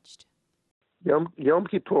be judged. Yom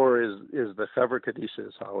Kippur is the Chevra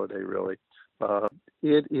Kadisha's holiday, really.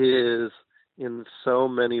 It is in so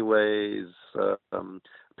many ways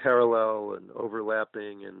parallel and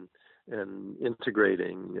overlapping and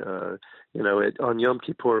integrating. On Yom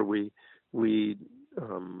Kippur we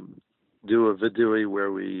do a vidui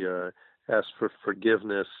where we ask for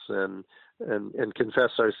forgiveness and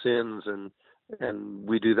confess our sins, and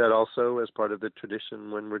we do that also as part of the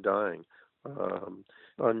tradition when we're dying.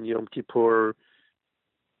 On Yom Kippur,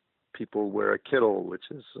 people wear a kittel,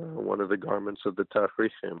 which is one of the garments of the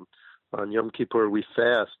tachrichim. On Yom Kippur, we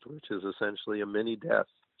fast, which is essentially a mini death,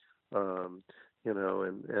 and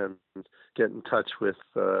get in touch with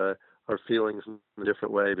our feelings in a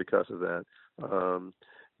different way because of that.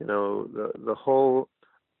 The whole,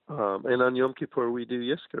 and on Yom Kippur we do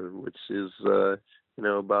Yizkor, which is,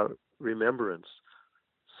 about remembrance.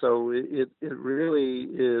 So it really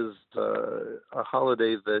is a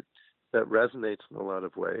holiday that resonates in a lot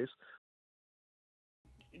of ways.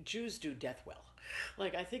 Jews do death well.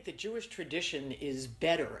 I think the Jewish tradition is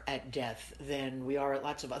better at death than we are at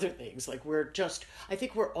lots of other things. I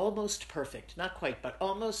think we're almost perfect. Not quite, but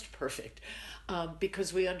almost perfect.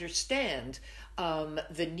 Because we understand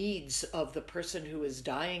the needs of the person who is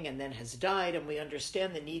dying and then has died, and we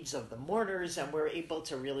understand the needs of the mourners, and we're able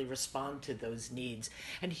to really respond to those needs.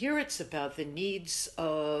 And here it's about the needs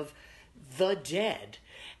of the dead.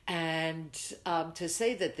 And to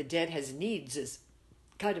say that the dead has needs is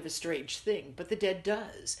kind of a strange thing, but the dead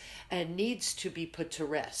does and needs to be put to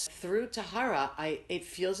rest. Through taharah, it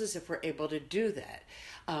feels as if we're able to do that.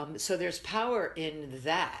 So there's power in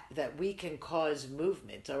that we can cause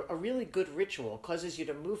movement. A really good ritual causes you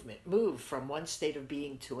to move from one state of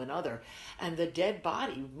being to another. And the dead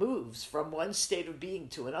body moves from one state of being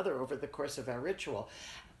to another over the course of our ritual.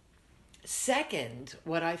 Second,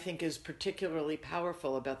 what I think is particularly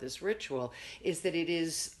powerful about this ritual is that it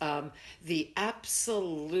is the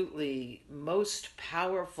absolutely most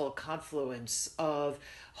powerful confluence of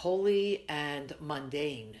holy and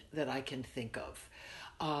mundane that I can think of.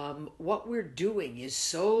 What we're doing is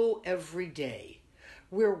so everyday.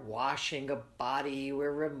 We're washing a body,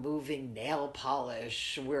 we're removing nail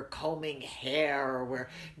polish, we're combing hair, we're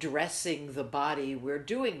dressing the body, we're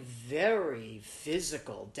doing very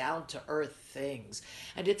physical, down-to-earth things.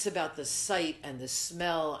 And it's about the sight and the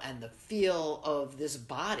smell and the feel of this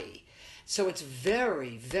body. So it's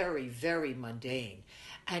very, very, very mundane.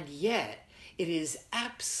 And yet, it is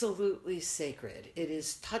absolutely sacred. It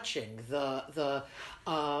is touching the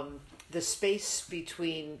space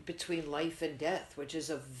between life and death, which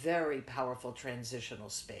is a very powerful transitional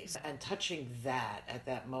space. And touching that at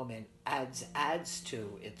that moment adds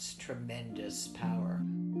to its tremendous power.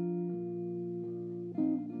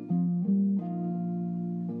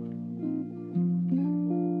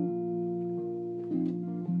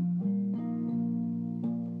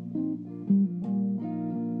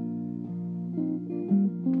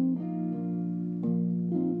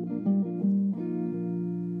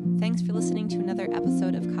 Thanks for listening to another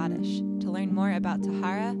episode of Kaddish. To learn more about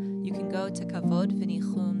taharah, you can go to Kavod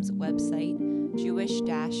V'Nichum's website,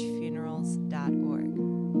 jewish-funerals.org.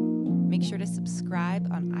 Make sure to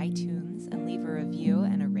subscribe on iTunes and leave a review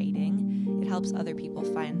and a rating. It helps other people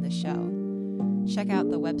find the show. Check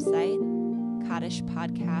out the website,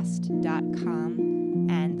 kaddishpodcast.com,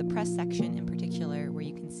 and the press section in particular, where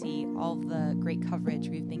you can see all the great coverage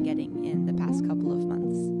we've been getting in the past couple of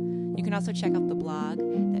months. You can also check out the blog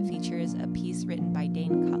that features a piece written by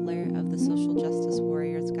Dane Cutler of the Social Justice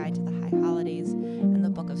Warrior's Guide to the High Holidays and the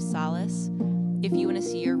Book of Solace. If you want to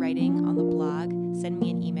see your writing on the blog, send me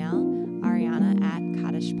an email,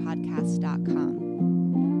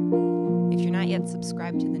 ariana@kaddishpodcast.com. If you're not yet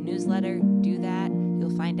subscribed to the newsletter, do that.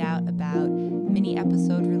 You'll find out about mini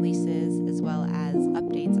episode releases as well as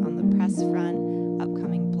updates on the press front,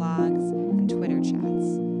 upcoming blogs, and Twitter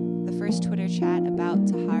chats. The first Twitter chat about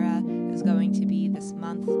taharah is going to be this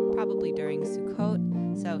month, probably during Sukkot,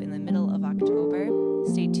 so in the middle of October.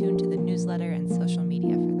 Stay tuned to the newsletter and social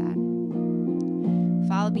media for that.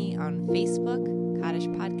 Follow me on Facebook, Kaddish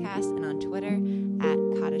Podcast, and on Twitter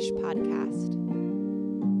 @Kaddish Podcast.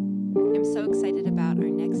 I'm so excited about our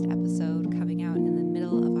next episode coming out in the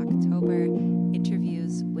middle of October,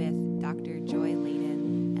 interviews with Dr. Joy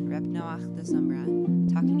Layden and Reb Noach the Zumra,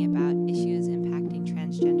 talking about issues impacting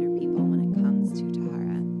transgender people when it comes to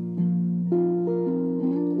taharah.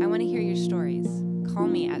 I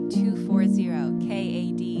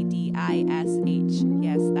KISH.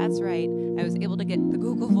 Yes, that's right. I was able to get the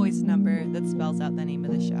Google Voice number that spells out the name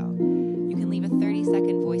of the show. You can leave a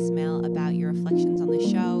 30-second voicemail about your reflections on the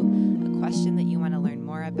show, a question that you want to learn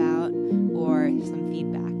more about, or some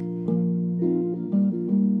feedback.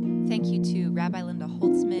 Thank you to Rabbi Linda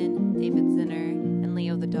Holtzman, David Zinner, and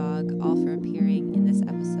Leo the dog, all for appearing in this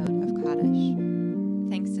episode of Kaddish.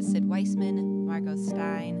 Thanks to Sid Weissman, Margot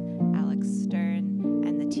Stein, Alex Stern,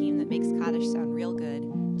 and the team that makes Kaddish sound real good,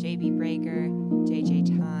 JB Brager, JJ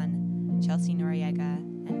Tan, Chelsea Noriega,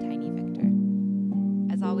 and Tiny Victor.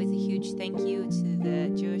 As always, a huge thank you to the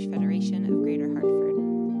Jewish Federation of Greater Hartford.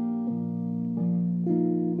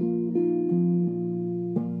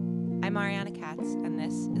 I'm Ariana Katz, and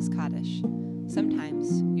this is Kaddish.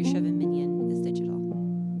 Sometimes you're Sheva Minyan.